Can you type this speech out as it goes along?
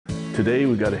Today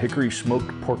we got a hickory smoked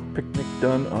pork picnic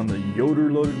done on the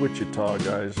Yoder loaded Wichita,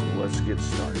 guys. Let's get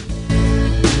started.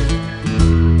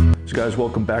 So guys,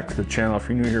 welcome back to the channel. If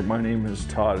you're new here, my name is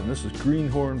Todd and this is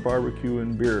Greenhorn Barbecue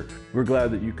and Beer. We're glad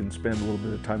that you can spend a little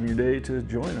bit of time in your day to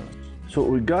join us. So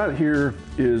what we got here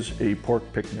is a pork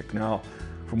picnic. Now,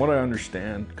 from what I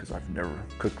understand, because I've never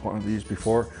cooked one of these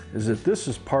before, is that this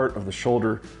is part of the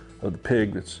shoulder of the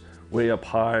pig that's way up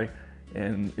high,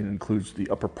 and it includes the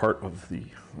upper part of the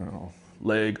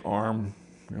leg, arm.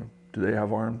 Do they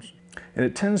have arms? And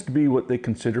it tends to be what they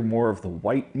consider more of the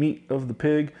white meat of the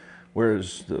pig,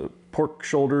 whereas the pork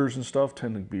shoulders and stuff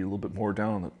tend to be a little bit more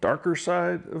down on the darker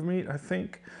side of meat, I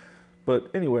think. But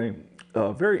anyway,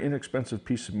 a very inexpensive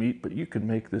piece of meat, but you can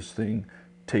make this thing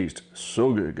taste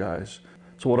so good, guys.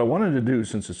 So what I wanted to do,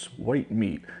 since it's white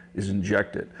meat, is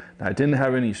inject it. Now, I didn't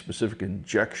have any specific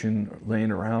injection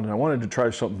laying around, and I wanted to try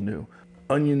something new.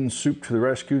 Onion soup to the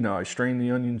rescue. Now, I strained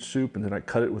the onion soup, and then I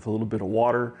cut it with a little bit of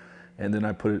water, and then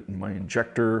I put it in my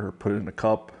injector, or put it in a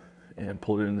cup, and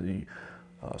pulled it into the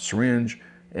syringe,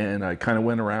 and I kind of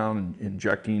went around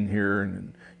injecting here,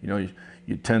 and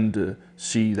you tend to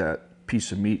see that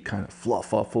piece of meat kind of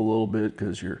fluff up a little bit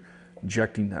because you're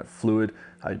injecting that fluid.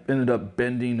 I ended up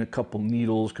bending a couple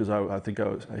needles because I think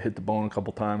I hit the bone a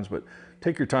couple times, but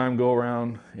take your time, go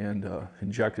around and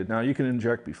inject it. Now, you can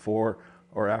inject before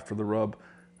or after the rub.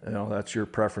 That's your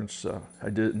preference. I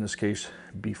did it in this case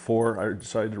before I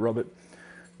decided to rub it.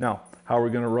 Now, how are we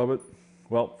going to rub it?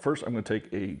 Well, first I'm going to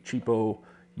take a cheapo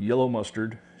yellow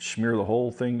mustard, smear the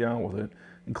whole thing down with it,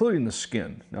 including the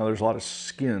skin. Now, there's a lot of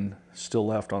skin still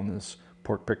left on this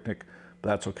pork picnic, but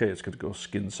that's okay. It's going to go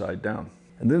skin side down.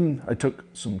 And then I took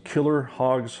some Killer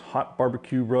Hogs hot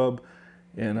barbecue rub,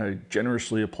 and I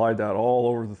generously applied that all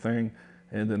over the thing,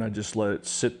 and then I just let it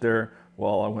sit there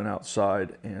while I went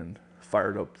outside and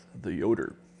fired up the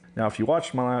Yoder. Now, if you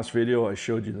watched my last video, I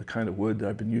showed you the kind of wood that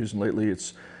I've been using lately.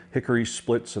 It's hickory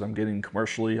splits that I'm getting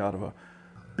commercially out of a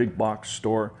big box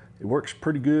store. It works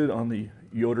pretty good on the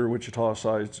Yoder Wichita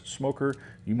sized smoker.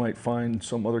 You might find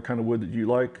some other kind of wood that you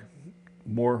like.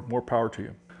 More power to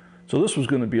you. So this was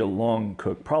going to be a long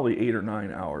cook, probably 8 or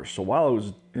 9 hours. So while I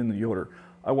was in the Yoder,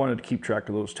 I wanted to keep track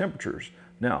of those temperatures.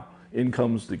 Now, in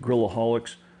comes the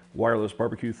Grillaholics wireless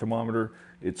barbecue thermometer.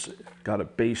 It's got a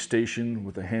base station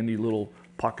with a handy little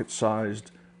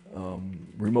pocket-sized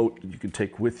remote that you can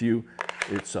take with you.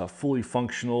 It's fully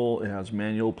functional. It has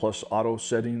manual plus auto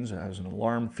settings. It has an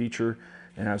alarm feature.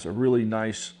 It has a really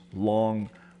nice long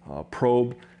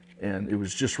probe, and it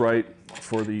was just right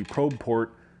for the probe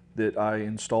port that I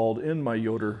installed in my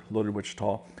Yoder loaded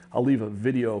Wichita. I'll leave a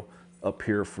video up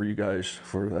here for you guys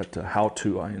for that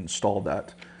how-to. I installed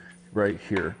that right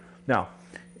here. Now,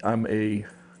 I'm a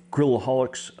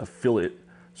Grillaholics affiliate,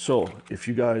 so if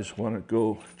you guys want to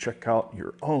go check out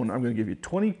your own, I'm going to give you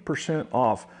 20%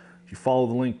 off if you follow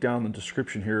the link down in the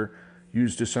description here.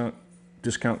 Use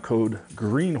discount code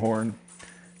Greenhorn,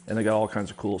 and they got all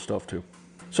kinds of cool stuff too.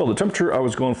 So the temperature I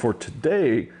was going for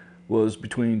today was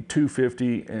between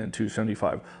 250 and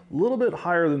 275. A little bit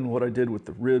higher than what I did with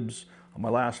the ribs on my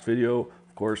last video.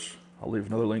 Of course, I'll leave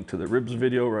another link to the ribs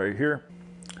video right here.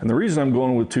 And the reason I'm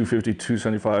going with 250,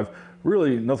 275,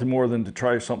 really nothing more than to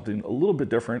try something a little bit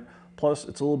different. Plus,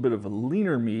 it's a little bit of a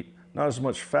leaner meat, not as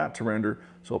much fat to render,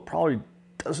 so it probably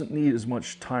doesn't need as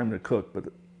much time to cook. But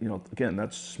again,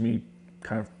 that's me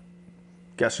kind of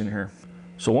guessing here.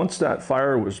 So once that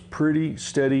fire was pretty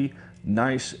steady,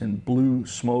 nice and blue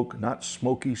smoke, not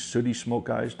smoky, sooty smoke,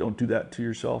 guys. Don't do that to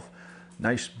yourself.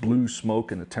 Nice blue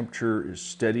smoke, and the temperature is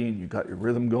steady, and you got your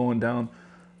rhythm going down.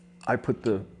 I put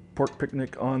the pork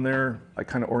picnic on there. I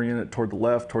kind of orient it toward the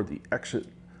left, toward the exit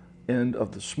end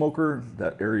of the smoker.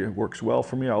 That area works well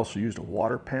for me. I also used a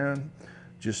water pan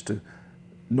just to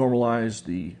normalize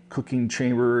the cooking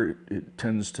chamber. It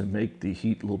tends to make the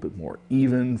heat a little bit more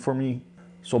even for me.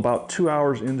 So about 2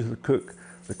 hours into the cook,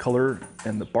 the color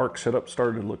and the bark setup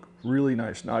started to look really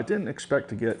nice. Now, I didn't expect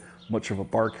to get much of a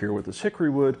bark here with this hickory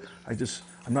wood.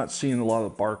 I'm not seeing a lot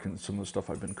of bark in some of the stuff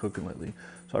I've been cooking lately.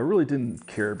 So I really didn't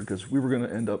care because we were going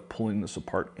to end up pulling this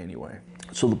apart anyway.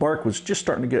 So the bark was just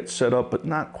starting to get set up, but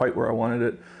not quite where I wanted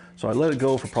it. So I let it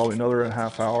go for probably another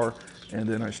half hour, and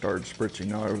then I started spritzing.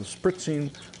 Now, I was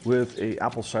spritzing with a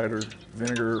apple cider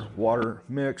vinegar water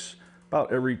mix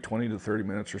about every 20 to 30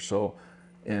 minutes or so,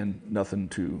 and nothing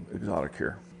too exotic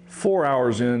here. 4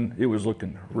 hours in, it was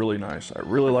looking really nice. I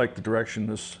really liked the direction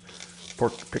this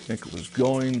pork picnic was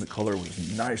going. The color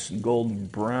was nice and golden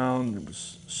brown. It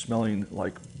was smelling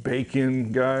like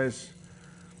bacon, guys.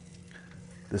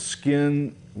 The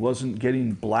skin wasn't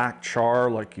getting black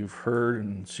char like you've heard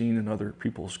and seen in other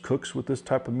people's cooks with this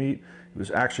type of meat. it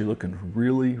was actually looking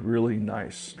really, really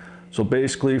nice. So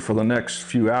basically for the next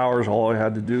few hours, all I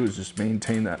had to do is just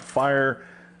maintain that fire,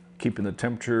 keeping the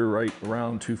temperature right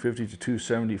around 250 to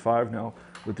 275. Now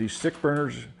with these stick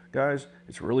burners, guys,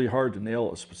 it's really hard to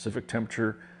nail a specific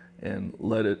temperature and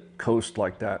let it coast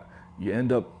like that. You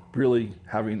end up really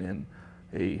having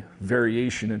a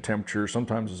variation in temperature,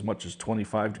 sometimes as much as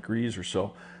 25 degrees or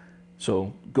so.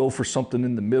 So go for something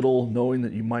in the middle, knowing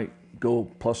that you might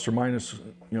go plus or minus,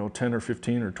 10 or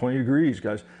 15 or 20 degrees,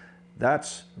 guys.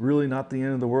 That's really not the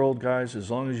end of the world, guys,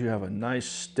 as long as you have a nice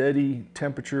steady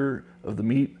temperature of the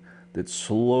meat that's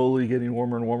slowly getting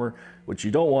warmer and warmer. What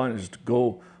you don't want is to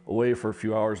go away for a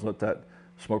few hours, let that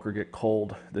smoker get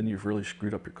cold, then you've really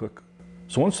screwed up your cook.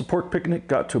 So once the pork picnic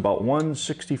got to about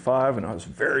 165 and I was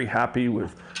very happy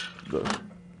with the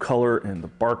color and the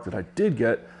bark that I did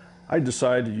get, I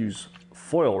decided to use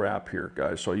foil wrap here,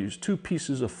 guys. So I used 2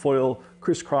 pieces of foil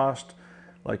crisscrossed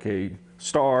like a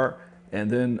star, and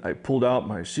then I pulled out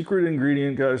my secret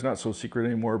ingredient, guys, not so secret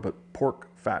anymore, but pork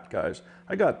fat, guys.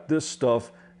 I got this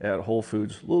stuff at Whole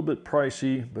Foods, a little bit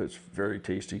pricey, but it's very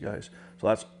tasty, guys. So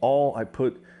that's all I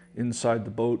put inside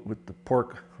the boat with the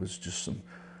pork, was just some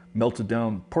melted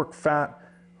down pork fat,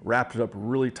 wrapped it up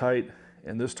really tight.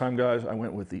 And this time, guys, I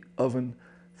went with the oven,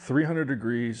 300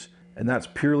 degrees, and that's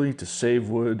purely to save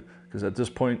wood, because at this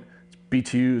point,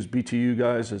 BTU is BTU,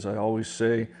 guys, as I always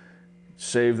say.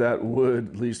 Save that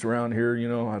wood, at least around here,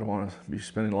 I don't want to be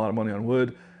spending a lot of money on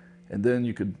wood. And then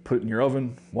you could put it in your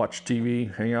oven, watch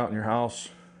TV, hang out in your house.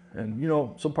 And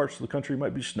some parts of the country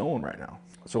might be snowing right now.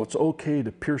 So it's okay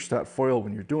to pierce that foil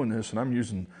when you're doing this. And I'm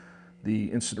using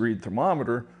the instant read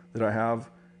thermometer that I have,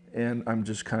 and I'm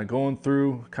just kind of going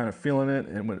through, kind of feeling it.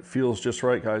 And when it feels just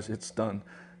right, guys, it's done.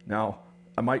 Now,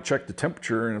 I might check the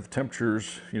temperature, and if the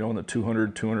temperature's, in the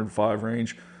 200, 205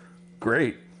 range,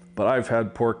 great. But I've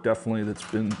had pork definitely that's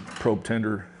been probe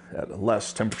tender at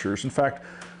less temperatures. In fact,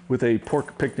 with a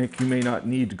pork picnic, you may not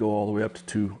need to go all the way up to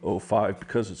 205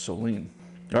 because it's so lean.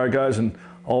 All right, guys, and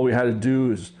all we had to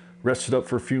do is rest it up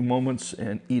for a few moments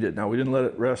and eat it. Now, we didn't let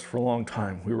it rest for a long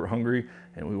time. We were hungry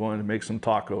and we wanted to make some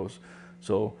tacos.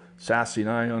 So Sassy and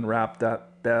I unwrapped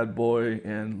that bad boy,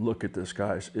 and look at this,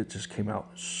 guys. It just came out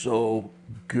so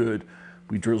good.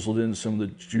 We drizzled in some of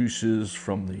the juices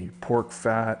from the pork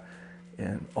fat,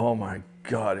 and oh my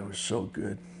God, it was so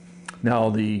good. Now,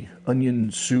 the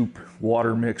onion soup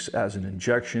water mix as an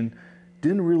injection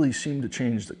didn't really seem to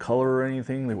change the color or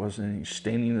anything. There wasn't any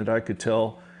staining that I could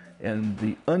tell. And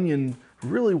the onion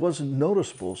really wasn't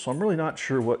noticeable. So I'm really not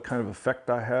sure what kind of effect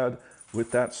I had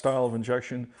with that style of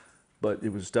injection, but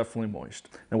it was definitely moist.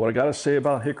 And what I gotta say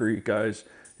about hickory, guys,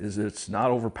 is it's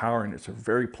not overpowering. It's a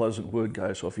very pleasant wood,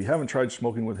 guys. So if you haven't tried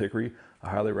smoking with hickory, I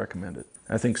highly recommend it.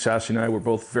 I think Sassy and I were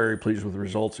both very pleased with the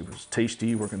results. It was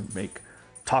tasty. We're gonna make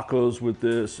tacos with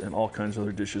this and all kinds of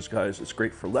other dishes, guys. It's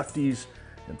great for lefties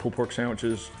and pulled pork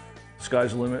sandwiches.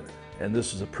 Sky's the limit. And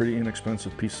this is a pretty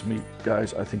inexpensive piece of meat.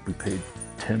 Guys, I think we paid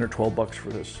 10 or 12 bucks for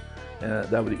this. And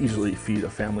that would easily feed a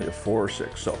family of 4 or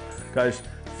 6. So guys,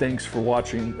 thanks for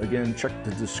watching. Again, check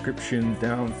the description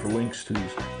down for links to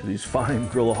these fine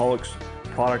Grillaholics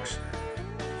products.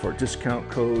 For a discount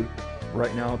code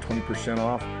right now, 20%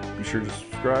 off. Be sure to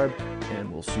subscribe,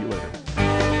 and we'll see you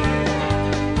later.